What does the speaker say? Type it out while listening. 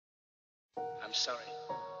I'm sorry.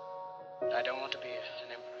 I don't want to be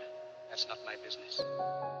an emperor. That's not my business.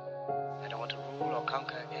 I don't want to rule or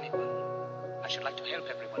conquer anyone. I should like to help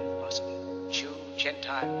everyone if possible. Jew,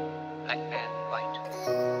 Gentile, black man, white.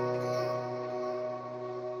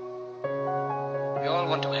 We all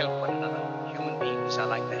want to help one another. Human beings are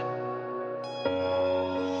like that.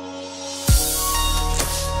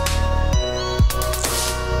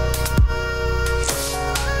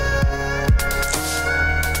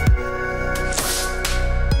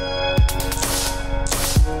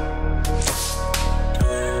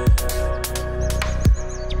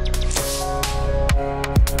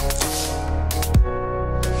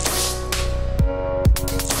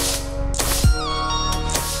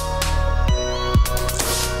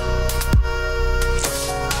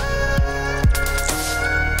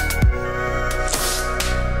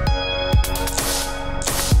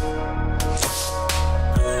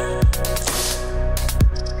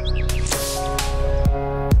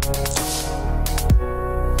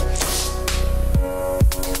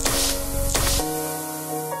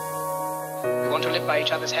 We want to live by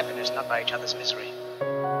each other's happiness, not by each other's misery. We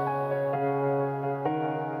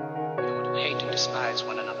don't want to hate and despise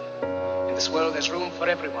one another. In this world, there's room for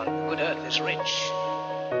everyone. The good earth is rich.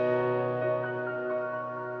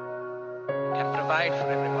 We can provide for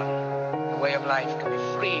everyone. The way of life can be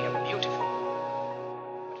free and beautiful.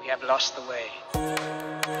 But we have lost the way.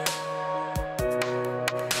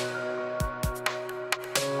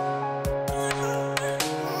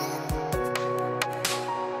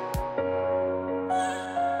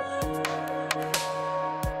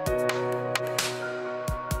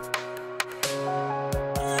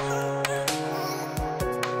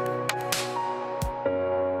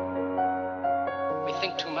 We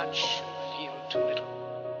think too much, feel too little.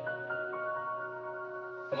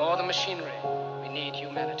 More than machinery, we need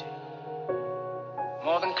humanity.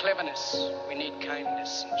 More than cleverness, we need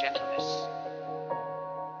kindness and gentleness.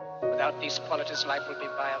 Without these qualities, life will be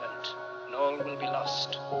violent, and all will be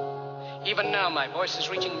lost. Even now, my voice is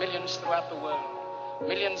reaching millions throughout the world.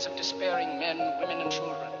 Millions of despairing men, women, and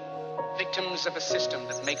children. Victims of a system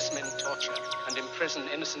that makes men torture and imprison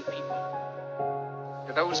innocent people.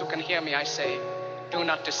 To those who can hear me, I say, do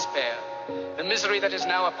not despair. The misery that is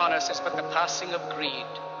now upon us is but the passing of greed,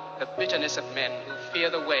 the bitterness of men who fear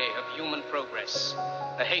the way of human progress.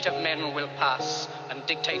 The hate of men will pass, and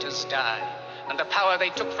dictators die, and the power they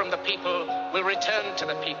took from the people will return to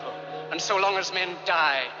the people. And so long as men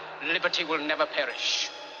die, liberty will never perish.